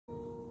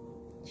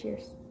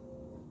Cheers.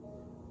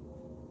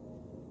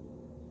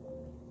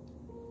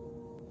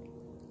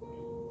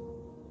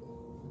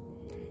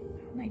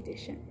 Like this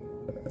shit.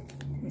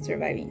 I'm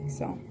surviving,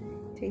 so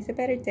today's a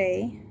better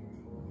day.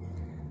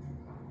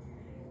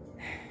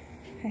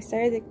 I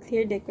started the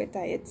clear liquid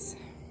diets,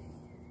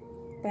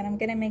 but I'm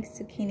gonna make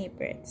zucchini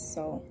bread,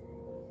 so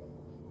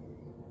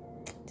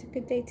it's a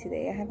good day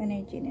today. I have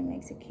energy to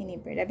make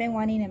zucchini bread. I've been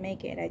wanting to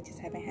make it, I just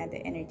haven't had the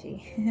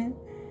energy.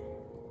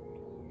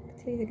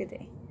 Today's a good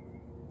day.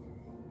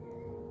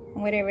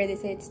 And whatever they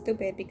say, it's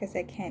stupid because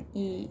I can't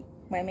eat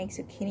when I make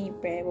zucchini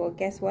bread. Well,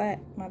 guess what,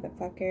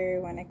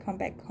 motherfucker? When I come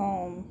back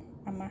home,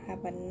 I'm gonna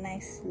have a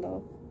nice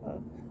loaf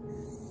of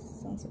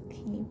some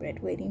zucchini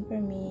bread waiting for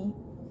me.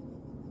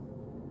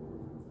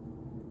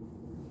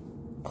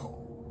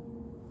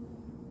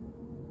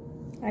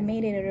 I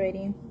made it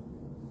already.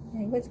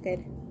 It was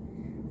good.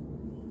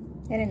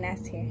 I didn't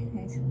ask here.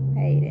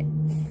 I ate it.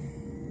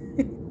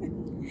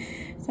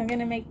 So I'm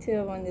gonna make 2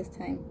 of them this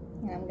time,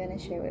 and I'm gonna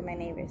share with my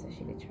neighbor so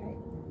she could try it.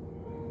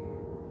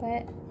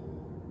 But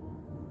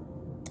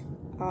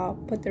I'll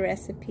put the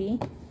recipe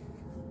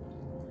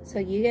so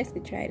you guys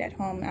could try it at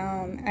home.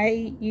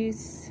 I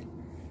use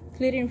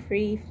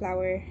gluten-free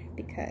flour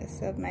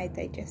because of my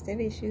digestive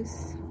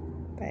issues,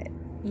 but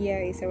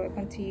yeah, so we're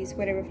going to use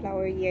whatever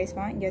flour you guys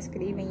want. You guys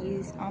could even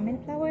use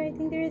almond flour. I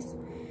think there is.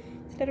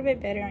 It's a little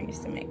bit better on your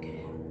stomach.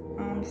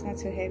 It's not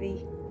too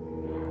heavy,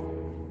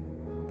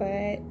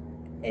 but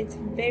it's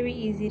very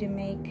easy to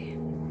make.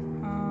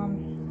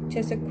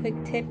 Just a quick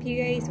tip,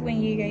 you guys,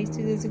 when you guys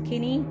do the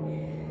zucchini,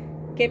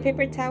 get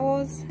paper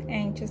towels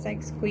and just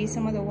like squeeze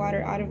some of the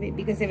water out of it,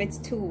 because if it's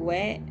too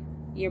wet,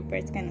 your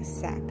bread's gonna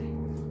sack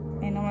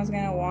and no one's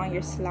gonna want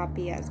your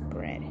sloppy ass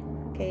bread.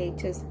 Okay,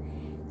 just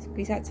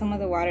squeeze out some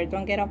of the water.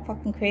 Don't get all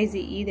fucking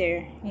crazy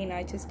either, you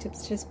know, just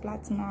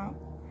splats them out.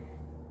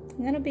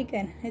 And that'll be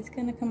good. It's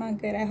gonna come out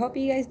good. I hope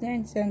you guys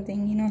learned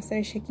something, you know,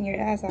 start shaking your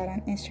ass out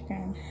on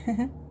Instagram.